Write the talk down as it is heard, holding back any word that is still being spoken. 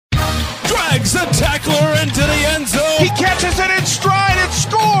drags the tackler into the end zone. He catches it in stride and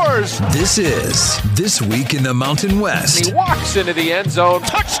scores. This is This Week in the Mountain West. He walks into the end zone.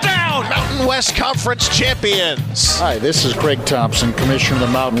 Touchdown, Mountain West Conference champions. Hi, this is Craig Thompson, Commissioner of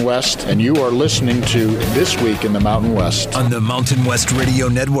the Mountain West, and you are listening to This Week in the Mountain West on the Mountain West Radio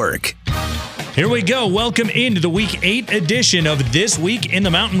Network. Here we go. Welcome into the Week 8 edition of This Week in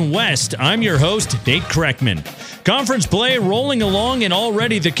the Mountain West. I'm your host, Nate Kreckman. Conference play rolling along, and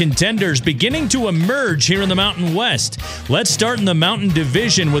already the contenders beginning to emerge here in the Mountain West. Let's start in the Mountain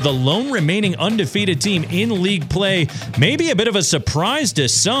Division with a lone remaining undefeated team in league play. Maybe a bit of a surprise to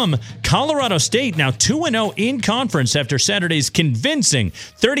some. Colorado State now 2-0 in conference after Saturday's convincing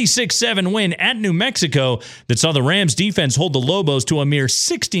 36-7 win at New Mexico that saw the Rams defense hold the Lobos to a mere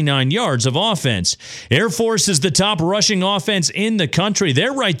 69 yards of offense. Air Force is the top rushing offense in the country.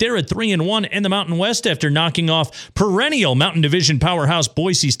 They're right there at 3-1 in the Mountain West after knocking off perennial Mountain Division powerhouse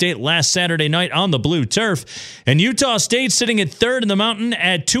Boise State last Saturday night on the blue turf. And Utah State sitting at third in the Mountain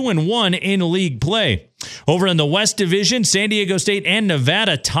at 2-1 in league play. Over in the West Division, San Diego State and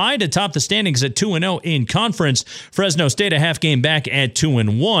Nevada tied atop the standings at 2-0 in conference. Fresno State a half game back at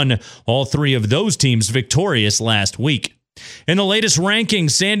 2-1. All three of those teams victorious last week. In the latest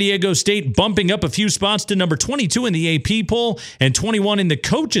rankings, San Diego State bumping up a few spots to number 22 in the AP poll and 21 in the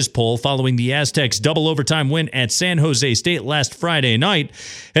coaches poll following the Aztecs' double overtime win at San Jose State last Friday night.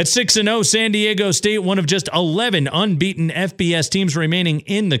 At 6-0, San Diego State, one of just 11 unbeaten FBS teams remaining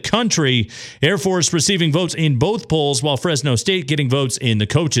in the country. Air Force receiving votes in both polls, while Fresno State getting votes in the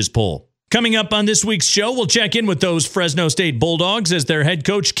coaches poll. Coming up on this week's show, we'll check in with those Fresno State Bulldogs as their head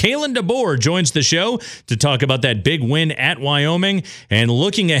coach, Kalen DeBoer, joins the show to talk about that big win at Wyoming and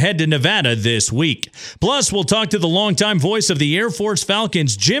looking ahead to Nevada this week. Plus, we'll talk to the longtime voice of the Air Force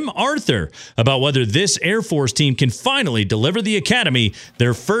Falcons, Jim Arthur, about whether this Air Force team can finally deliver the Academy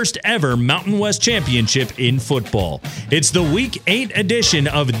their first ever Mountain West championship in football. It's the Week 8 edition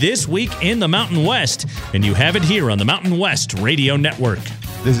of This Week in the Mountain West, and you have it here on the Mountain West Radio Network.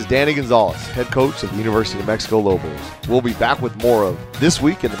 This is Danny Gonzalez, head coach of the University of Mexico Lobos. We'll be back with more of This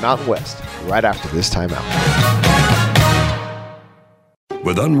Week in the Mountain West right after this timeout.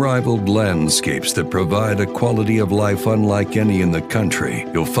 With unrivaled landscapes that provide a quality of life unlike any in the country,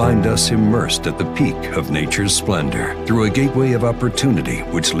 you'll find us immersed at the peak of nature's splendor through a gateway of opportunity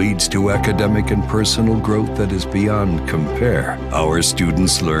which leads to academic and personal growth that is beyond compare. Our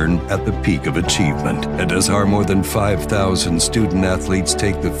students learn at the peak of achievement, and as our more than 5,000 student athletes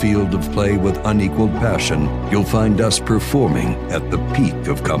take the field of play with unequaled passion, you'll find us performing at the peak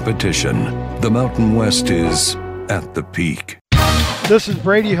of competition. The Mountain West is at the peak. This is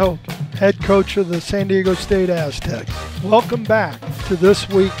Brady Hoke, head coach of the San Diego State Aztecs. Welcome back to This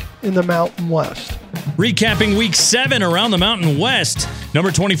Week in the Mountain West. Recapping Week 7 around the Mountain West.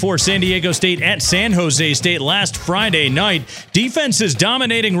 Number 24, San Diego State at San Jose State last Friday night. Defenses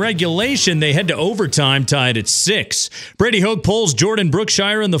dominating regulation. They head to overtime, tied at 6. Brady Hoke pulls Jordan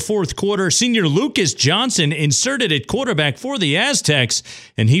Brookshire in the fourth quarter. Senior Lucas Johnson inserted at quarterback for the Aztecs,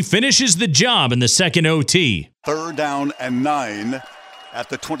 and he finishes the job in the second OT. 3rd down and 9 at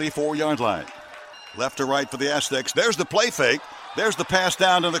the 24-yard line. Left to right for the Aztecs. There's the play fake. There's the pass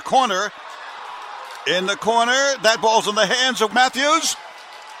down to the corner. In the corner, that ball's in the hands of Matthews.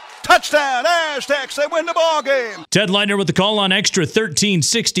 Touchdown, Aztecs, they win the ball game. Ted Leitner with the call on Extra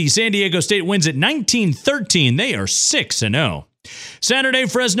 1360. San Diego State wins at 19-13. They are 6-0. Saturday,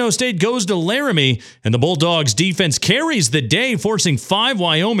 Fresno State goes to Laramie, and the Bulldogs defense carries the day, forcing 5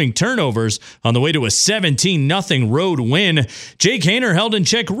 Wyoming turnovers on the way to a 17-0 road win. Jake Haener held in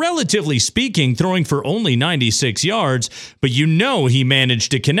check, relatively speaking, throwing for only 96 yards, but you know he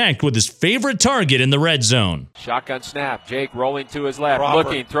managed to connect with his favorite target in the red zone. Shotgun snap, Jake rolling to his left,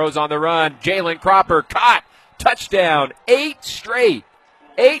 looking, throws on the run, Jalen Cropper caught, touchdown, 8 straight,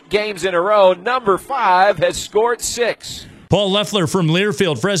 8 games in a row, number 5 has scored 6. Paul Loeffler from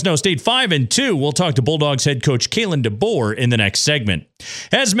Learfield, Fresno State 5-2. We'll talk to Bulldogs head coach Kalen DeBoer in the next segment.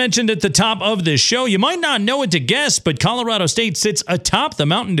 As mentioned at the top of this show, you might not know it to guess, but Colorado State sits atop the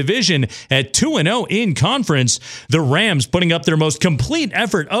Mountain Division at 2-0 in conference. The Rams putting up their most complete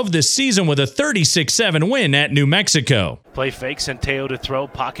effort of the season with a 36-7 win at New Mexico. Play fake, Centeo to throw,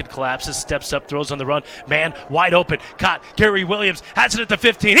 pocket collapses, steps up, throws on the run. Man, wide open, caught. Gary Williams has it at the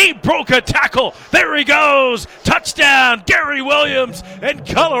 15. He broke a tackle. There he goes. Touchdown, Gary Williams and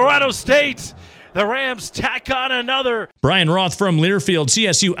Colorado State. The Rams tack on another. Brian Roth from Learfield,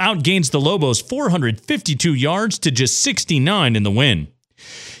 CSU outgains the Lobos 452 yards to just 69 in the win.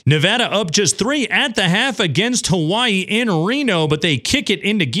 Nevada up just 3 at the half against Hawaii in Reno, but they kick it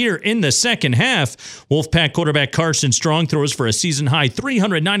into gear in the second half. Wolfpack quarterback Carson Strong throws for a season-high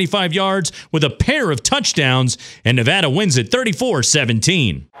 395 yards with a pair of touchdowns, and Nevada wins it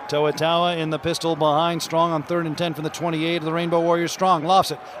 34-17. Toatawa in the pistol behind Strong on 3rd and 10 from the 28 of the Rainbow Warriors. Strong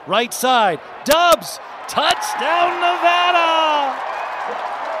lofts it. Right side. Dubs. Touchdown, Nevada!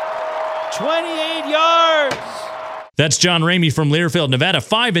 28 yards. That's John Ramey from Learfield, Nevada,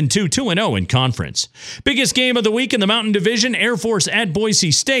 5-2, 2-0 in conference. Biggest game of the week in the Mountain Division, Air Force at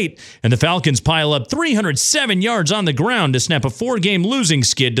Boise State, and the Falcons pile up 307 yards on the ground to snap a 4-game losing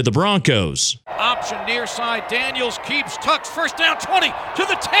skid to the Broncos. Option near side. Daniels keeps tucks. First down, 20 to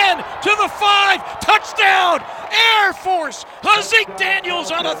the 10 to the 5. Touchdown! Air Force. Zeke Daniels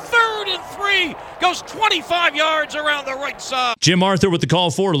on a 3rd and 3 goes 25 yards around the right side. Jim Arthur with the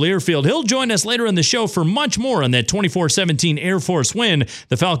call for Learfield. He'll join us later in the show for much more on that 24-17 Air Force win.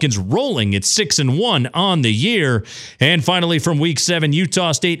 The Falcons rolling at 6-1 on the year. And finally from Week 7,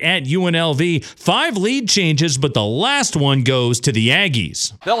 Utah State at UNLV. 5 lead changes, but the last one goes to the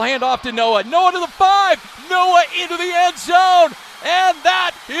Aggies. They'll hand off to Noah. Noah to the 5. Noah into the end zone. And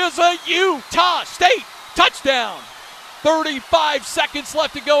that is a Utah State touchdown. 35 seconds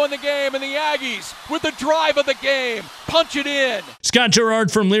left to go in the game, and the Aggies, with the drive of the game, punch it in. Scott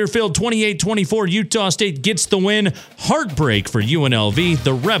Gerard from Learfield, 28-24. Utah State gets the win. Heartbreak for UNLV.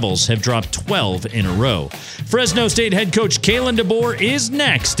 The Rebels have dropped 12 in a row. Fresno State head coach Kalen DeBoer is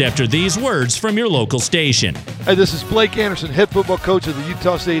next after these words from your local station. Hey, this is Blake Anderson, head football coach of the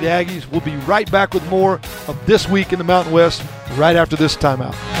Utah State Aggies. We'll be right back with more of This Week in the Mountain West right after this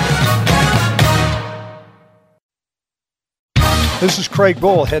timeout. This is Craig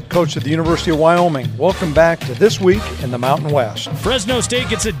Bull, head coach of the University of Wyoming. Welcome back to This Week in the Mountain West. Fresno State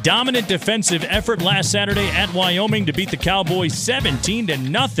gets a dominant defensive effort last Saturday at Wyoming to beat the Cowboys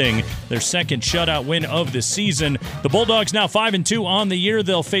 17-0, their second shutout win of the season. The Bulldogs now 5-2 on the year.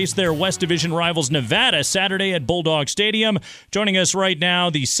 They'll face their West Division rivals Nevada Saturday at Bulldog Stadium. Joining us right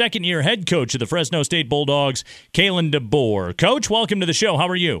now, the second-year head coach of the Fresno State Bulldogs, Kalen DeBoer. Coach, welcome to the show. How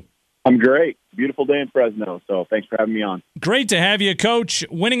are you? I'm great. Beautiful day in Fresno, so thanks for having me on. Great to have you, Coach.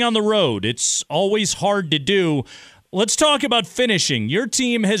 Winning on the road, it's always hard to do. Let's talk about finishing. Your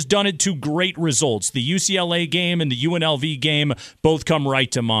team has done it to great results. The UCLA game and the UNLV game both come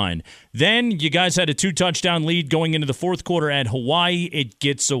right to mind. Then you guys had a 2-touchdown lead going into the fourth quarter at Hawaii. It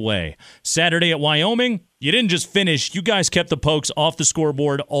gets away. Saturday at Wyoming, you didn't just finish. You guys kept the Pokes off the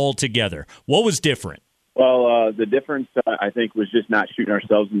scoreboard altogether. What was different? Well, the difference, I think, was just not shooting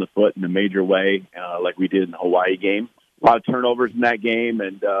ourselves in the foot in a major way like we did in the Hawaii game. A lot of turnovers in that game,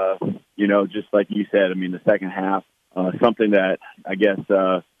 and, just like you said, I mean, the second half, something that I guess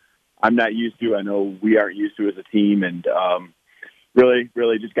I'm not used to. I know we aren't used to as a team, and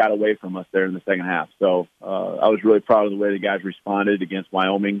really just got away from us there in the second half. So I was really proud of the way the guys responded against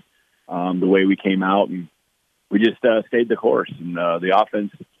Wyoming, the way we came out, and we just stayed the course. And the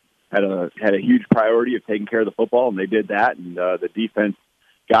offense had a huge priority of taking care of the football, and they did that. And the defense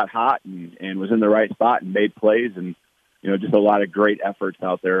got hot and was in the right spot and made plays, and just a lot of great efforts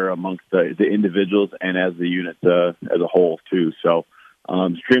out there amongst the individuals and as the unit as a whole too. So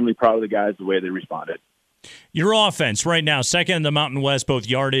extremely proud of the guys, the way they responded. Your offense right now, second in the Mountain West, both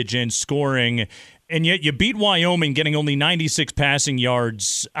yardage and scoring, and yet you beat Wyoming, getting only 96 passing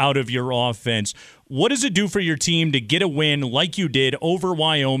yards out of your offense. What does it do for your team to get a win like you did over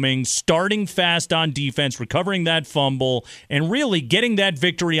Wyoming, starting fast on defense, recovering that fumble, and really getting that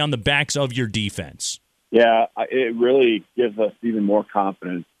victory on the backs of your defense? Yeah, it really gives us even more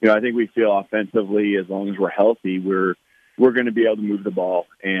confidence. I think we feel offensively, as long as we're healthy, we're going to be able to move the ball.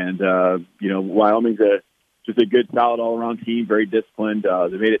 And, Wyoming's just a good, solid all-around team, very disciplined.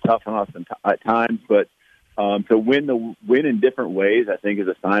 They made it tough on us at times, but to win in different ways, I think, is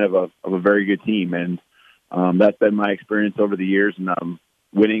a sign of a very good team. And that's been my experience over the years. And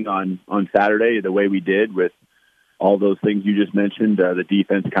winning on Saturday the way we did with all those things you just mentioned, the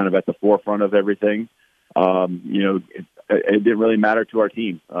defense kind of at the forefront of everything, it didn't really matter to our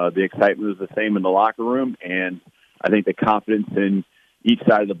team. The excitement was the same in the locker room, and I think the confidence in each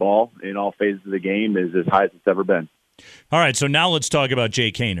side of the ball in all phases of the game is as high as it's ever been. All right, so now let's talk about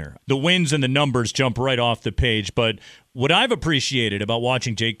Jake Haener. The wins and the numbers jump right off the page, but what I've appreciated about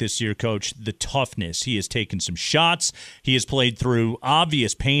watching Jake this year, Coach, the toughness. He has taken some shots. He has played through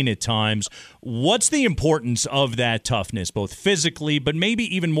obvious pain at times. What's the importance of that toughness, both physically, but maybe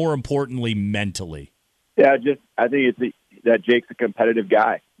even more importantly, mentally? Yeah, I think it's that Jake's a competitive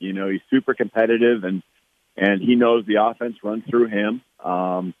guy. He's super competitive, and he knows the offense runs through him.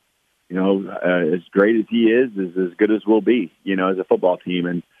 as great as he is as good as we'll be, as a football team.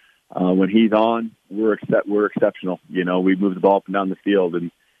 And when he's on, we're exceptional. We move the ball up and down the field,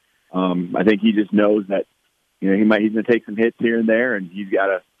 and I think he just knows that he's going to take some hits here and there, and he's got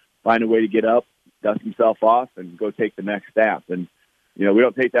to find a way to get up, dust himself off, and go take the next step. And we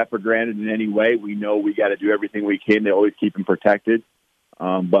don't take that for granted in any way. We know we got to do everything we can to always keep him protected.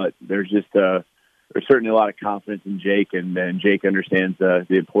 But there's certainly a lot of confidence in Jake, and Jake understands the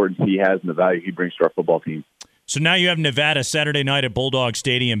importance he has and the value he brings to our football team. So now you have Nevada Saturday night at Bulldog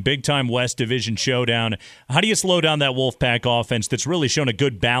Stadium, big-time West Division showdown. How do you slow down that Wolfpack offense that's really shown a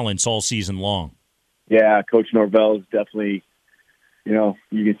good balance all season long? Yeah, Coach Norvell is definitely, you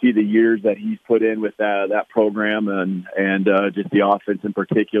can see the years that he's put in with that program and just the offense in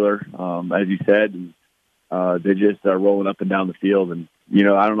particular, as you said. And, they just are rolling up and down the field. And,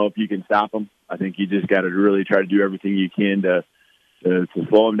 I don't know if you can stop them. I think you just got to really try to do everything you can to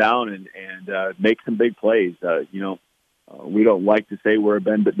slow them down and make some big plays. We don't like to say we're a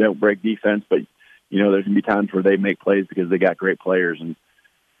bend but don't break defense, but, there's going to be times where they make plays because they got great players. And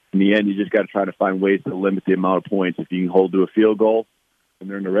in the end, you just got to try to find ways to limit the amount of points. If you can hold to a field goal and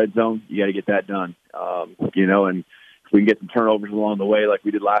they're in the red zone, you got to get that done. And if we can get some turnovers along the way like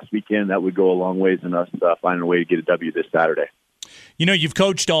we did last weekend, that would go a long ways in us finding a way to get a W this Saturday. You've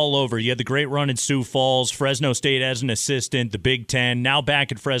coached all over. You had the great run in Sioux Falls, Fresno State as an assistant, the Big Ten, now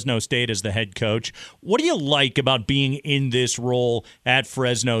back at Fresno State as the head coach. What do you like about being in this role at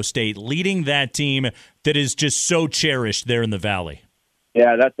Fresno State, leading that team that is just so cherished there in the Valley?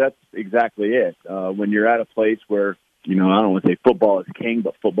 Yeah, that's exactly it. When you're at a place where, I don't want to say football is king,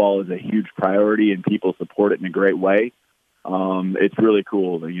 but football is a huge priority and people support it in a great way. It's really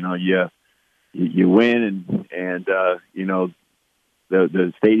cool. You win and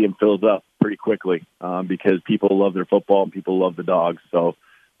the stadium fills up pretty quickly because people love their football and people love the Dogs. So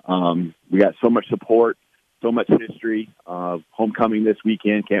we got so much support, so much history. Homecoming this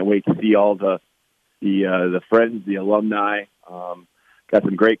weekend. Can't wait to see all the friends, the alumni. Got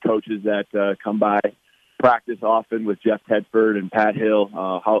some great coaches that come by, practice often with Jeff Tedford and Pat Hill.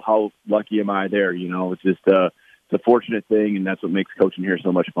 How lucky am I there? It's just it's a fortunate thing, and that's what makes coaching here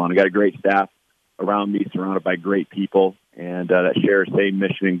so much fun. I got a great staff around me, surrounded by great people, and that share the same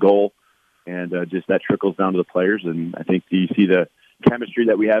mission and goal, and just that trickles down to the players. And I think you see the chemistry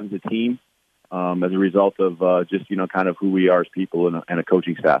that we have as a team as a result of just kind of who we are as people and a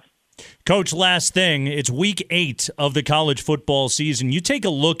coaching staff. Coach, last thing, it's week 8 of the college football season. You take a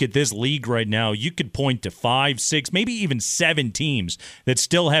look at this league right now, you could point to 5, 6, maybe even 7 teams that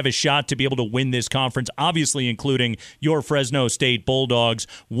still have a shot to be able to win this conference, obviously including your Fresno State Bulldogs.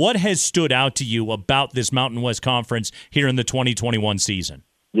 What has stood out to you about this Mountain West Conference here in the 2021 season?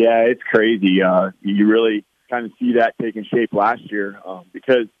 Yeah, it's crazy. You really kind of see that taking shape last year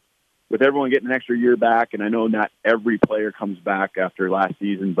because with everyone getting an extra year back, and I know not every player comes back after last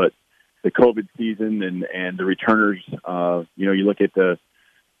season, but the COVID season and the returners, you look at the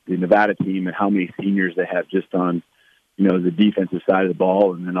Nevada team and how many seniors they have just on, the defensive side of the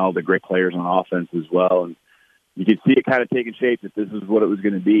ball, and then all the great players on offense as well. And you could see it kind of taking shape that this is what it was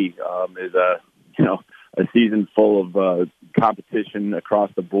going to be, is a season full of competition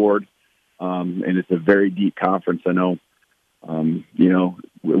across the board. And it's a very deep conference. I know,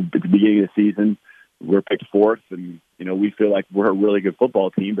 at the beginning of the season, we're picked 4th, and we feel like we're a really good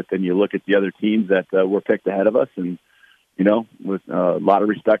football team. But then you look at the other teams that were picked ahead of us, and with a lot of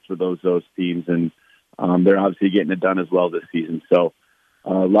respect for those teams, and they're obviously getting it done as well this season. So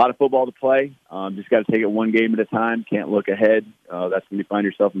a lot of football to play. Just got to take it one game at a time. Can't look ahead. That's when you find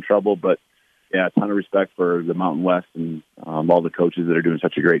yourself in trouble. But yeah, a ton of respect for the Mountain West and all the coaches that are doing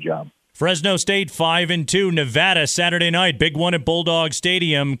such a great job. Fresno State 5-2, Nevada Saturday night, big one at Bulldog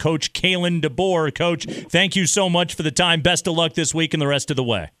Stadium. Coach Kalen DeBoer. Coach, thank you so much for the time. Best of luck this week and the rest of the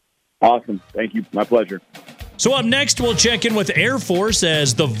way. Awesome. Thank you. My pleasure. So up next, we'll check in with Air Force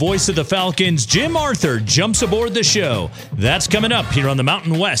as the voice of the Falcons, Jim Arthur, jumps aboard the show. That's coming up here on the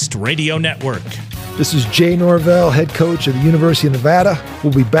Mountain West Radio Network. This is Jay Norvell, head coach of the University of Nevada.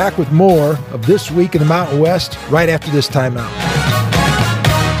 We'll be back with more of This Week in the Mountain West right after this timeout.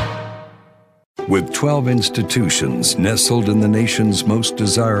 With 12 institutions nestled in the nation's most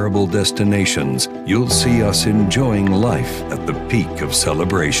desirable destinations, you'll see us enjoying life at the peak of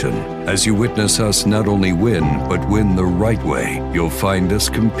celebration. As you witness us not only win, but win the right way, you'll find us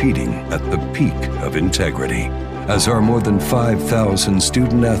competing at the peak of integrity. As our more than 5,000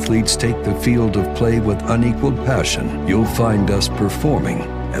 student athletes take the field of play with unequaled passion, you'll find us performing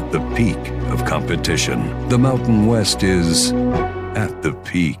at the peak of competition. The Mountain West is at the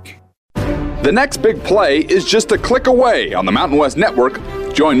peak. The next big play is just a click away on the Mountain West Network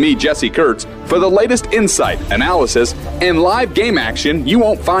Join me, Jesse Kurtz, for the latest insight, analysis, and live game action you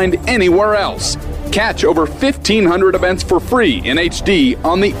won't find anywhere else. Catch over 1,500 events for free in HD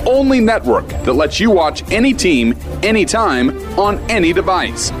on the only network that lets you watch any team, anytime, on any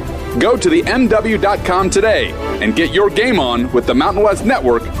device. Go to the MW.com today and get your game on with the Mountain West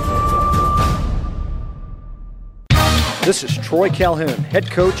Network. This is Troy Calhoun, head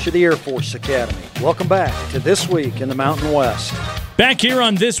coach of the Air Force Academy. Welcome back to This Week in the Mountain West. Back here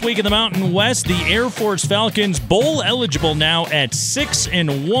on This Week in the Mountain West, the Air Force Falcons bowl eligible now at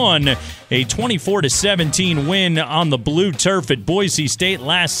 6-1, a 24-17 win on the blue turf at Boise State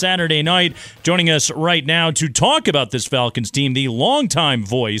last Saturday night. Joining us right now to talk about this Falcons team, the longtime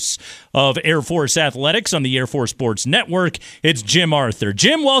voice of Air Force athletics on the Air Force Sports Network, it's Jim Arthur.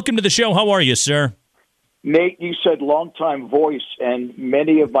 Jim, welcome to the show. How are you, sir? Nate, you said longtime voice, and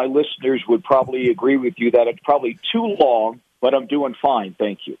many of my listeners would probably agree with you that it's probably too long, but I'm doing fine.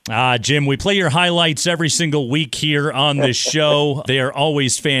 Thank you. Jim, we play your highlights every single week here on this show. They are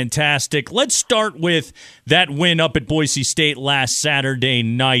always fantastic. Let's start with that win up at Boise State last Saturday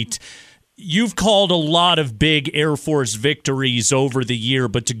night. You've called a lot of big Air Force victories over the year,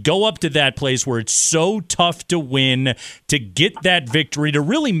 but to go up to that place where it's so tough to win, to get that victory, to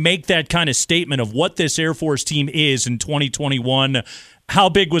really make that kind of statement of what this Air Force team is in 2021, how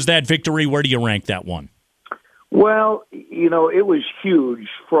big was that victory? Where do you rank that one? Well, it was huge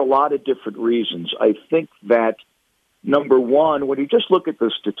for a lot of different reasons. I think that, number one, when you just look at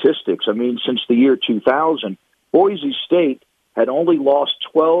the statistics, since the year 2000, Boise State had only lost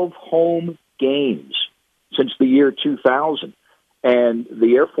 12 home games since the year 2000. And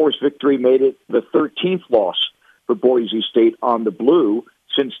the Air Force victory made it the 13th loss for Boise State on the blue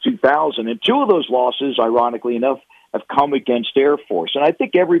since 2000. And two of those losses, ironically enough, have come against Air Force. And I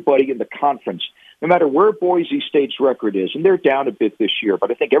think everybody in the conference, no matter where Boise State's record is, and they're down a bit this year, but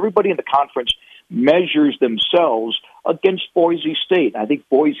I think everybody in the conference measures themselves against Boise State. I think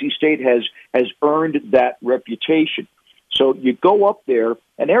Boise State has earned that reputation. So you go up there,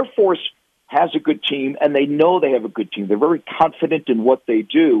 and Air Force has a good team, and they know they have a good team. They're very confident in what they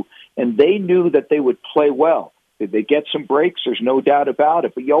do, and they knew that they would play well. Did they get some breaks? There's no doubt about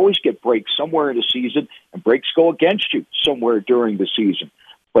it, but you always get breaks somewhere in the season, and breaks go against you somewhere during the season.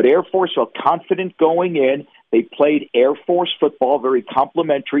 But Air Force felt confident going in. They played Air Force football, very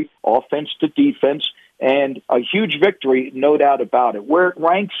complimentary, offense to defense, and a huge victory, no doubt about it. Where it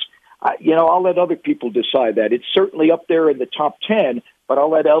ranks, I'll let other people decide that. It's certainly up there in the top 10, but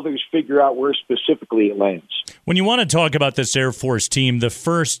I'll let others figure out where specifically it lands. When you want to talk about this Air Force team, the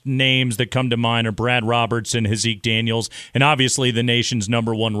first names that come to mind are Brad Robertson, Hazik Daniels, and obviously the nation's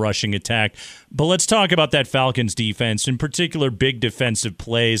number one rushing attack. But let's talk about that Falcons defense, in particular big defensive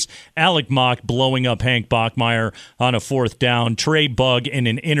plays. Alec Mock blowing up Hank Bachmeier on a fourth down, Trey Bugg in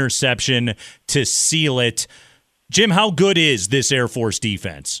an interception to seal it. Jim, how good is this Air Force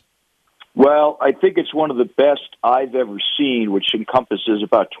defense? Well, I think it's one of the best I've ever seen, which encompasses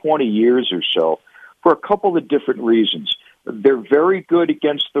about 20 years or so, for a couple of different reasons. They're very good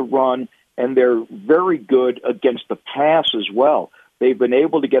against the run, and they're very good against the pass as well. They've been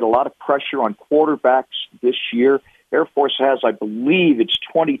able to get a lot of pressure on quarterbacks this year. Air Force has, I believe, it's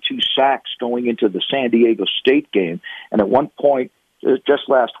 22 sacks going into the San Diego State game, and at one point, just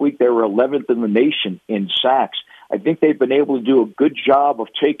last week, they were 11th in the nation in sacks. I think they've been able to do a good job of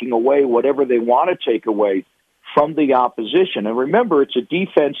taking away whatever they want to take away from the opposition. And remember, it's a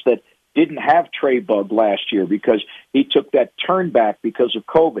defense that didn't have Trey Bugg last year because he took that turn back because of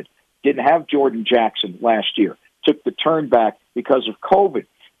COVID. Didn't have Jordan Jackson last year. Took the turn back because of COVID.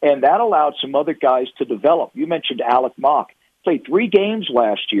 And that allowed some other guys to develop. You mentioned Alec Mock. Played 3 games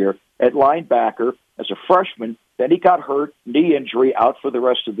last year at linebacker as a freshman. Then he got hurt, knee injury, out for the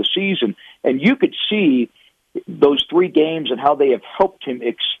rest of the season. And you could see those 3 games and how they have helped him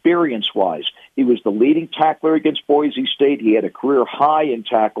experience-wise. He was the leading tackler against Boise State. He had a career high in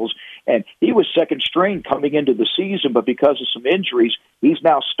tackles, and he was second string coming into the season, but because of some injuries, he's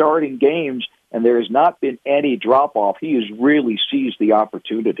now starting games, and there has not been any drop-off. He has really seized the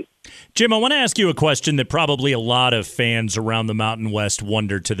opportunity. Jim, I want to ask you a question that probably a lot of fans around the Mountain West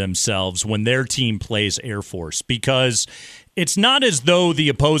wonder to themselves when their team plays Air Force, because it's not as though the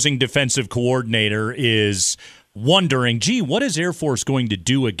opposing defensive coordinator is wondering, gee, what is Air Force going to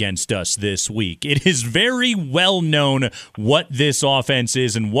do against us this week? It is very well known what this offense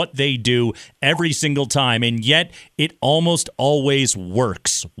is and what they do every single time, and yet it almost always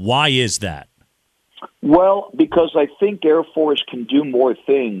works. Why is that? Well, because I think Air Force can do more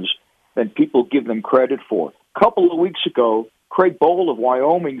things than people give them credit for. A couple of weeks ago, Craig Bohl of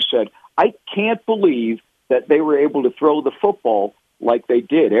Wyoming said, I can't believe that they were able to throw the football like they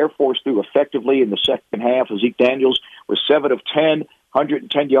did. Air Force threw effectively in the second half. Zeke Daniels was 7 of 10,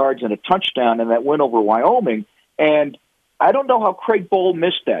 110 yards and a touchdown in that win over Wyoming. And I don't know how Craig Bohl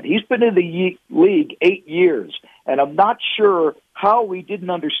missed that. He's been in the league 8 years, and I'm not sure how we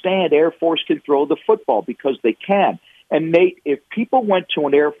didn't understand Air Force can throw the football, because they can. And, Nate, if people went to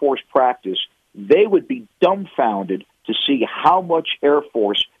an Air Force practice, they would be dumbfounded to see how much Air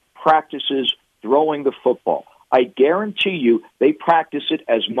Force practices throwing the football. I guarantee you they practice it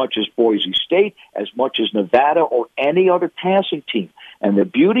as much as Boise State, as much as Nevada, or any other passing team. And the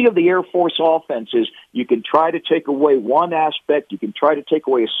beauty of the Air Force offense is you can try to take away one aspect, you can try to take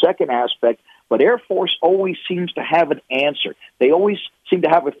away a second aspect, but Air Force always seems to have an answer. They always seem to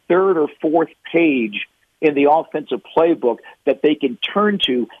have a third or fourth page in the offensive playbook that they can turn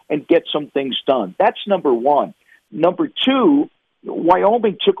to and get some things done. That's number one. Number two,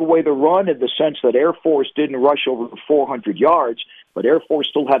 Wyoming took away the run in the sense that Air Force didn't rush over 400 yards, but Air Force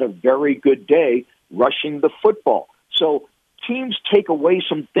still had a very good day rushing the football. So teams take away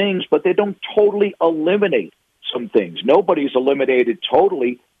some things, but they don't totally eliminate some things. Nobody's eliminated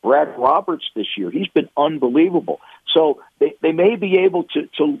totally Brad Roberts this year. He's been unbelievable. So they may be able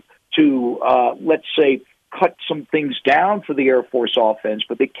to let's say, cut some things down for the Air Force offense,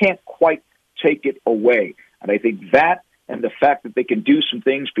 but they can't quite take it away. And I think that, and the fact that they can do some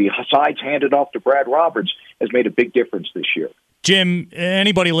things besides hand it off to Brad Roberts, has made a big difference this year. Jim,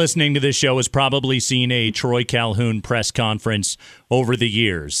 anybody listening to this show has probably seen a Troy Calhoun press conference over the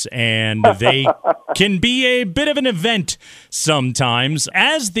years, and they can be a bit of an event sometimes.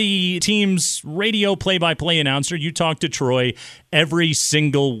 As the team's radio play-by-play announcer, you talk to Troy every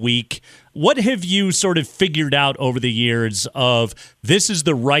single week. What have you sort of figured out over the years of this is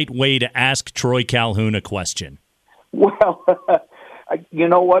the right way to ask Troy Calhoun a question? Well, you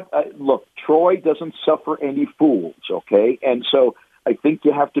know what? Look, Troy doesn't suffer any fools, okay? And so I think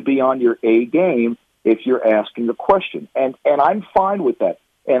you have to be on your A game if you're asking a question. And I'm fine with that.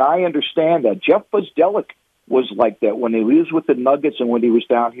 And I understand that. Jeff Buzdelik was like that when he was with the Nuggets and when he was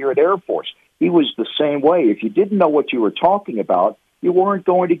down here at Air Force. He was the same way. If you didn't know what you were talking about, you weren't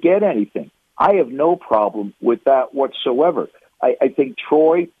going to get anything. I have no problem with that whatsoever. I think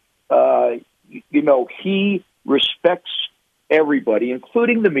Troy, he respects everybody,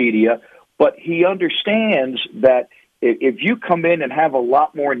 including the media, but he understands that if you come in and have a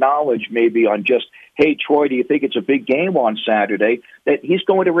lot more knowledge maybe on just, hey, Troy, do you think it's a big game on Saturday, that he's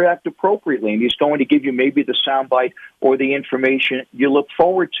going to react appropriately, and he's going to give you maybe the soundbite or the information you look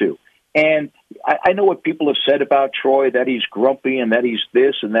forward to. And I know what people have said about Troy, that he's grumpy and that he's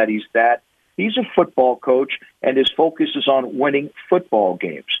this and that he's that. He's a football coach, and his focus is on winning football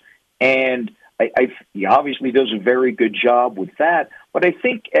games. And he obviously does a very good job with that. But I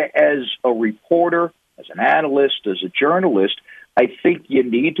think as a reporter, as an analyst, as a journalist, I think you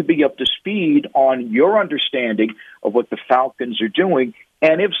need to be up to speed on your understanding of what the Falcons are doing.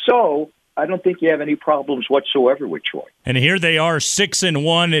 And if so, I don't think you have any problems whatsoever with Troy. And here they are,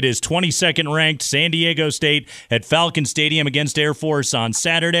 6-1. It is 22nd ranked San Diego State at Falcon Stadium against Air Force on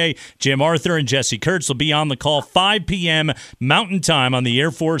Saturday. Jim Arthur and Jesse Kurtz will be on the call 5 p.m. Mountain Time on the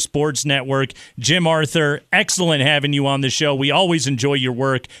Air Force Sports Network. Jim Arthur, excellent having you on the show. We always enjoy your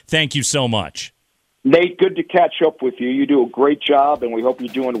work. Thank you so much. Nate, good to catch up with you. You do a great job, and we hope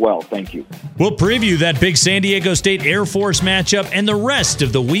you're doing well. Thank you. We'll preview that big San Diego State Air Force matchup and the rest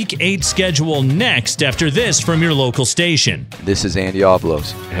of the Week 8 schedule next after this from your local station. This is Andy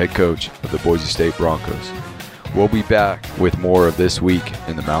Oblos, head coach of the Boise State Broncos. We'll be back with more of This Week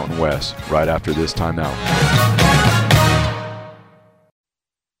in the Mountain West right after this timeout.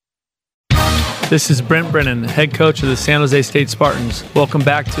 This is Brent Brennan, head coach of the San Jose State Spartans. Welcome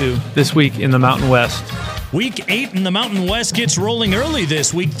back to This Week in the Mountain West. Week 8 in the Mountain West gets rolling early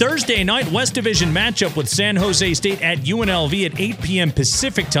this week. Thursday night, West Division matchup with San Jose State at UNLV at 8 p.m.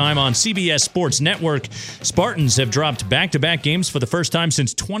 Pacific time on CBS Sports Network. Spartans have dropped back-to-back games for the first time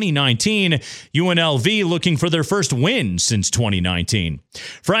since 2019. UNLV looking for their first win since 2019.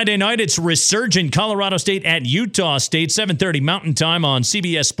 Friday night, it's resurgent Colorado State at Utah State, 7:30 Mountain Time on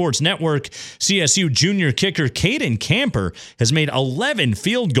CBS Sports Network. CSU junior kicker Caden Camper has made 11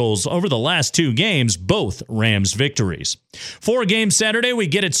 field goals over the last 2 games, both Rams victories. 4-game Saturday, we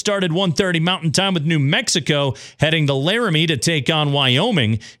get it started 1:30 Mountain Time with New Mexico heading to Laramie to take on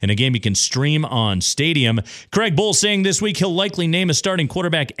Wyoming in a game you can stream on Stadium. Craig Bohl saying this week he'll likely name a starting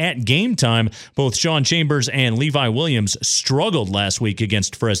quarterback at game time. Both Sean Chambers and Levi Williams struggled last week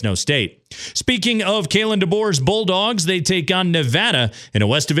against Fresno State. Speaking of Kalen DeBoer's Bulldogs, they take on Nevada in a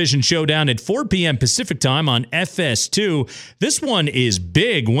West Division showdown at 4 p.m. Pacific time on FS2. This one is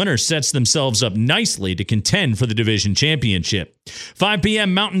big. Winner sets themselves up nicely to contend for the division championship. 5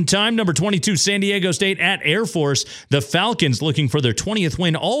 p.m. Mountain Time, number 22 San Diego State at Air Force. The Falcons looking for their 20th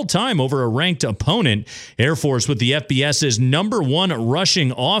win all-time over a ranked opponent. Air Force with the FBS's number 1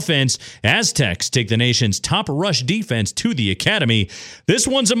 rushing offense. Aztecs take the nation's top rush defense to the academy. This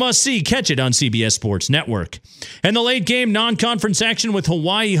one's a must-see. Catch it on CBS Sports Network. And the late game non-conference action with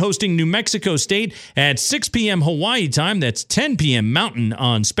Hawaii hosting New Mexico State at 6 p.m. Hawaii time. That's 10 p.m. Mountain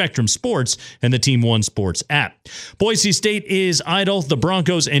on Spectrum Sports and the Team One Sports app. Boise State is idle. The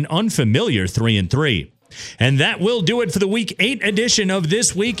Broncos an unfamiliar 3-3. And that will do it for the Week 8 edition of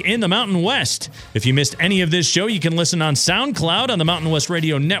This Week in the Mountain West. If you missed any of this show, you can listen on SoundCloud on the Mountain West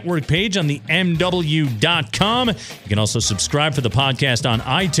Radio Network page on the MW.com. You can also subscribe for the podcast on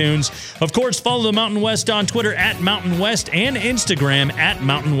iTunes. Of course, follow the Mountain West on Twitter at Mountain West and Instagram at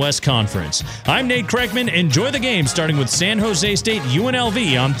Mountain West Conference. I'm Nate Kreckman. Enjoy the game starting with San Jose State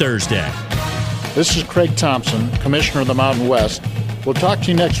UNLV on Thursday. This is Craig Thompson, Commissioner of the Mountain West. We'll talk to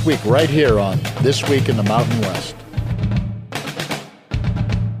you next week right here on This Week in the Mountain West.